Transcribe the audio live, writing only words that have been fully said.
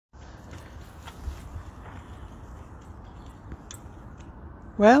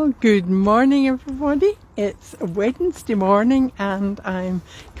Well, good morning everybody. It's Wednesday morning and I'm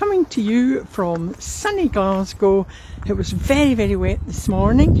coming to you from sunny Glasgow. It was very, very wet this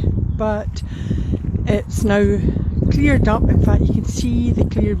morning, but it's now cleared up. In fact, you can see the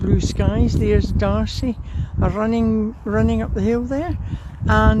clear blue skies. There's Darcy running up the hill there,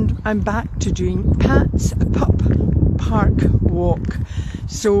 and I'm back to doing Pats Pup Park walk.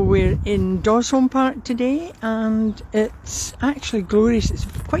 So we're in Dawson Park today and it's actually glorious. It's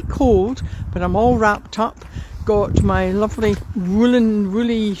quite cold, but I'm all wrapped up. Got my lovely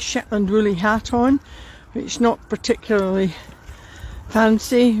woolly Shetland woolly hat on, which is not particularly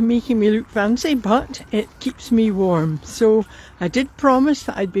fancy, making me look fancy, but it keeps me warm. So I did promise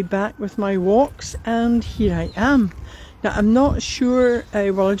that I'd be back with my walks, and here I am. Now I'm not sure,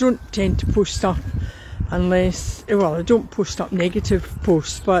 well, I don't tend to post up unless, well, I don't post up negative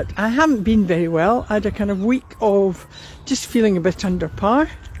posts, but I haven't been very well. I had a kind of week of just feeling a bit under par,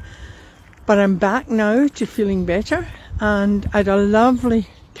 but I'm back now to feeling better, and I had a lovely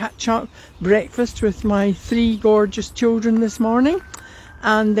catch up breakfast with my 3 gorgeous children this morning,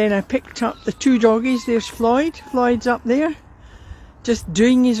 and then I picked up the 2 doggies. There's Floyd's up there just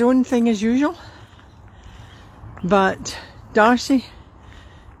doing his own thing as usual, but Darcy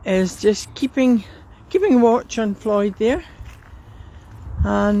is just keeping watch on Floyd there,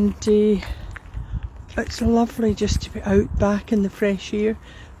 and it's lovely just to be out back in the fresh air,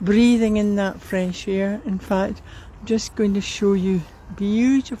 breathing in that fresh air. In fact, I'm just going to show you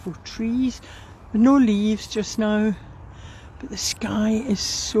beautiful trees with no leaves just now, but the sky is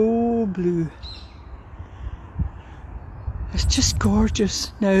so blue. It's just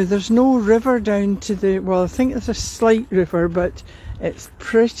gorgeous. Now there's no river down to the, well, I think there's a slight river, but it's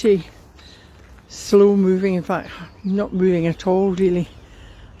pretty slow moving, in fact not moving at all really,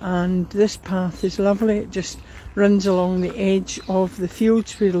 and this path is lovely. It just runs along the edge of the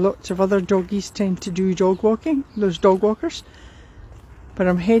fields where lots of other doggies tend to do dog walking. There's dog walkers, but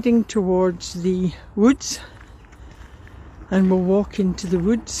I'm heading towards the woods and we'll walk into the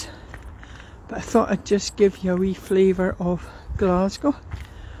woods. But I thought I'd just give you a wee flavour of Glasgow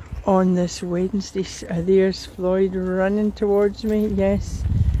on this Wednesday. There's Floyd running towards me. Yes,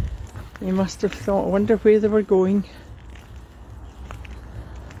 he must have thought, I wonder where they were going.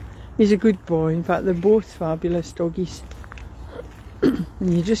 He's a good boy. In fact, they're both fabulous doggies. And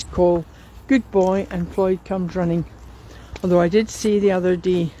you just call good boy and Floyd comes running. Although I did say the other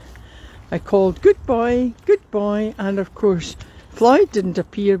day, I called good boy, and of course Floyd didn't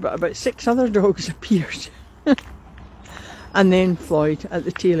appear, but about 6 other dogs appeared. And then Floyd at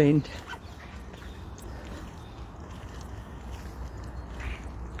the tail end.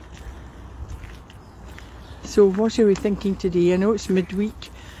 So what are we thinking today? I know it's midweek.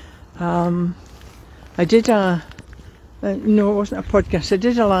 I did no, it wasn't a podcast. I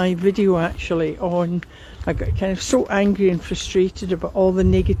did a live video actually on, I got kind of so angry and frustrated about all the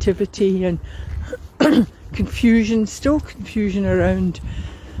negativity and confusion, still confusion around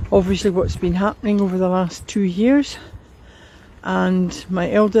obviously what's been happening over the last 2 years, and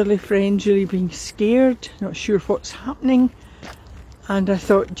my elderly friends really being scared, not sure what's happening. And I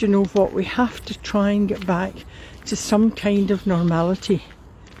thought, do you know what, we have to try and get back to some kind of normality.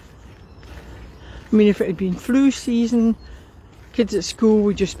 I mean, if it had been flu season, kids at school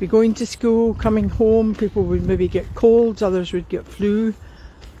would just be going to school, coming home, people would maybe get colds, others would get flu.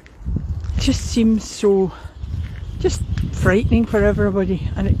 It just seems so just frightening for everybody,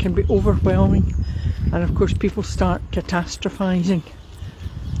 and it can be overwhelming, and of course people start catastrophising,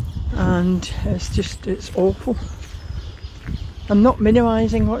 and it's awful. I'm not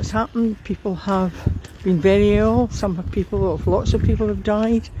minimising what's happened. People have been very ill. Lots of people have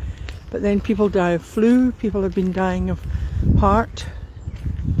died, but then people die of flu. People have been dying of heart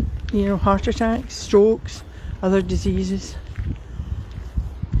attacks, strokes, other diseases.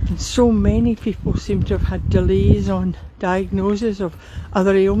 And so many people seem to have had delays on diagnosis of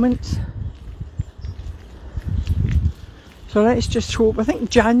other ailments. So let's just hope. I think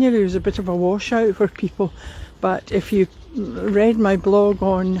January was a bit of a washout for people, but if you read my blog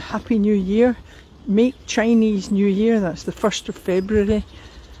on Happy New Year, make Chinese New Year, that's the 1st of February,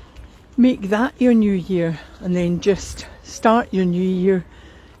 make that your new year, and then just start your new year,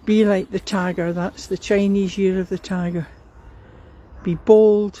 be like the tiger. That's the Chinese year of the tiger. Be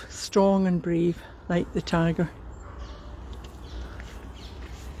bold, strong and brave like the tiger.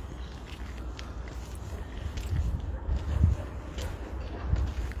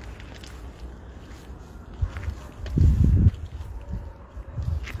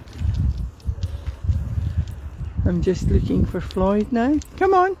 I'm just looking for Floyd now.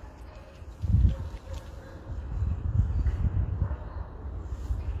 Come on.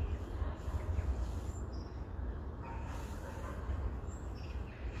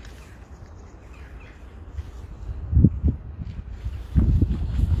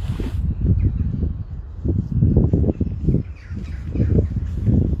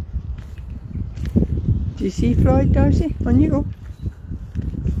 Do you see Floyd, Darcy? On you go.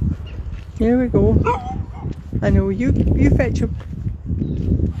 Here we go. I know, you fetch him.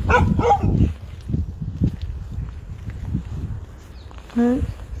 Right.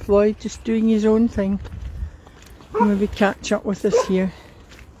 Floyd just doing his own thing. Maybe catch up with us here.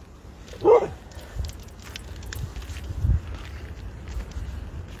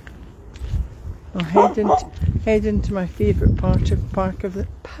 I'll head into my favourite part of the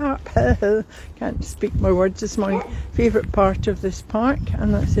park. Can't speak my words this morning. Favourite part of this park,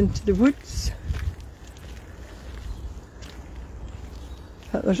 and that's into the woods.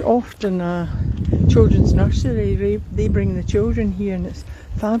 But there's often a children's nursery. They bring the children here, and it's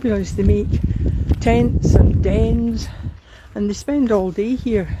fabulous. They make tents and dens, and they spend all day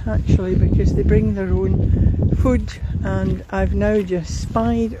here actually because they bring their own food. And I've now just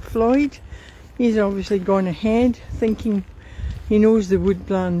spied Floyd. He's obviously gone ahead thinking he knows the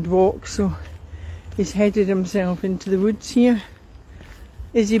woodland walk, so he's headed himself into the woods here.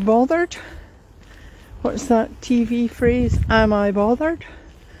 Is he bothered? What's that TV phrase? Am I bothered?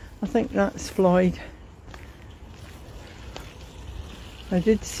 I think that's Floyd. I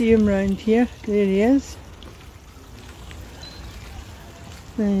did see him round here. There he is.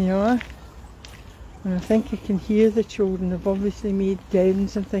 There you are. And I think I can hear the children have obviously made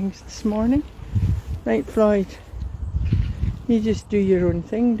dens and things this morning. Right, Floyd, you just do your own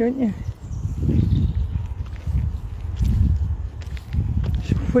thing, don't you?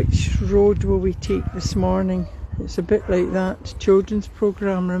 So which road will we take this morning? It's a bit like that children's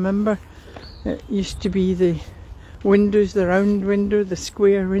programme, remember? It used to be the windows, the round window, the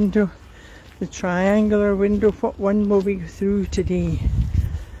square window, the triangular window. What one will we go through today?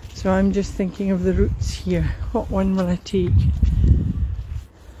 So I'm just thinking of the routes here. What one will I take?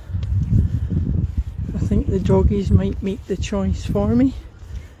 I think the doggies might make the choice for me.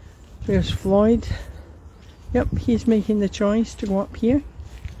 There's Floyd. Yep, he's making the choice to go up here.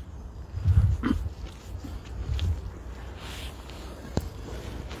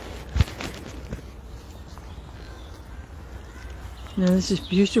 Now this is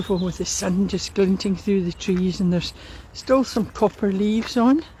beautiful with the sun just glinting through the trees, and there's still some copper leaves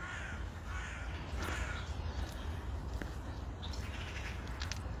on.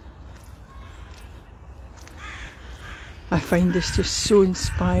 I find this just so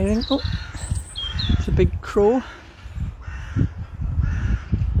inspiring. Oh, it's a big crow.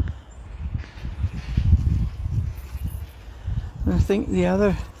 And I think the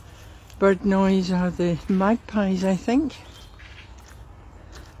other bird noise are the magpies, I think.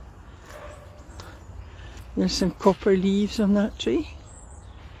 There's some copper leaves on that tree.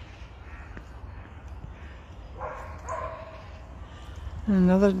 And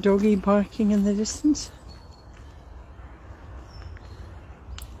another doggie barking in the distance.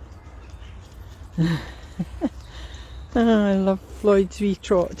 I love Floyd's wee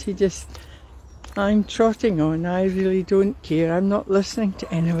trot. I'm trotting on. I really don't care. I'm not listening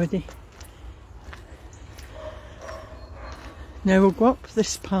to anybody. Now we'll go up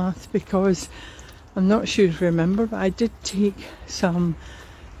this path because I'm not sure if you remember, but I did take some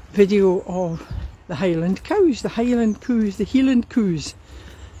video of the Highland cows, the Highland coos, the Hieland coos.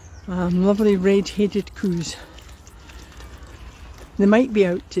 Lovely red-headed coos. They might be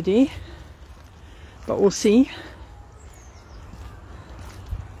out today, but we'll see.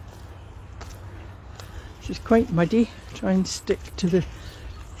 It's quite muddy. Try and stick to the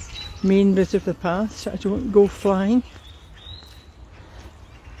main bit of the path so I don't go flying.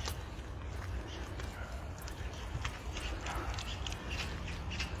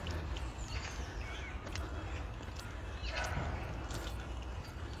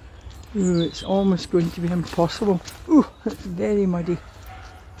 Ooh, it's almost going to be impossible. Ooh, it's very muddy.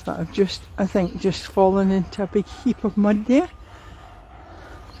 But I've I think, just fallen into a big heap of mud there.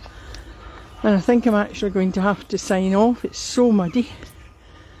 And I think I'm actually going to have to sign off. It's so muddy.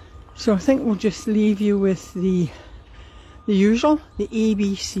 So I think we'll just leave you with the usual, the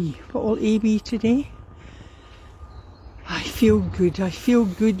ABC. What will A be today? I feel good. I feel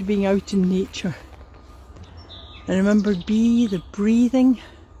good being out in nature. And remember B, the breathing.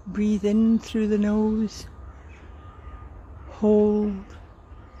 Breathe in through the nose. Hold.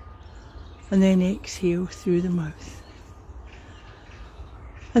 And then exhale through the mouth.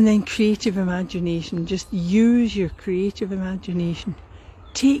 And then creative imagination. Just use your creative imagination.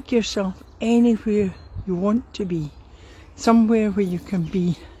 Take yourself anywhere you want to be. Somewhere where you can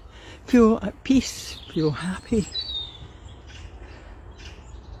be. Feel at peace. Feel happy.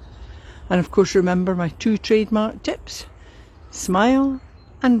 And of course remember my 2 trademark tips. Smile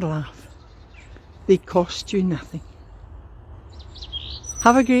and laugh. They cost you nothing.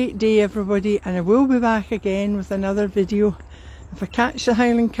 Have a great day everybody, and I will be back again with another video. If I catch the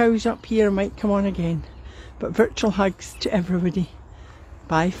Highland cows up here, I might come on again. But virtual hugs to everybody.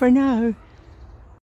 Bye for now.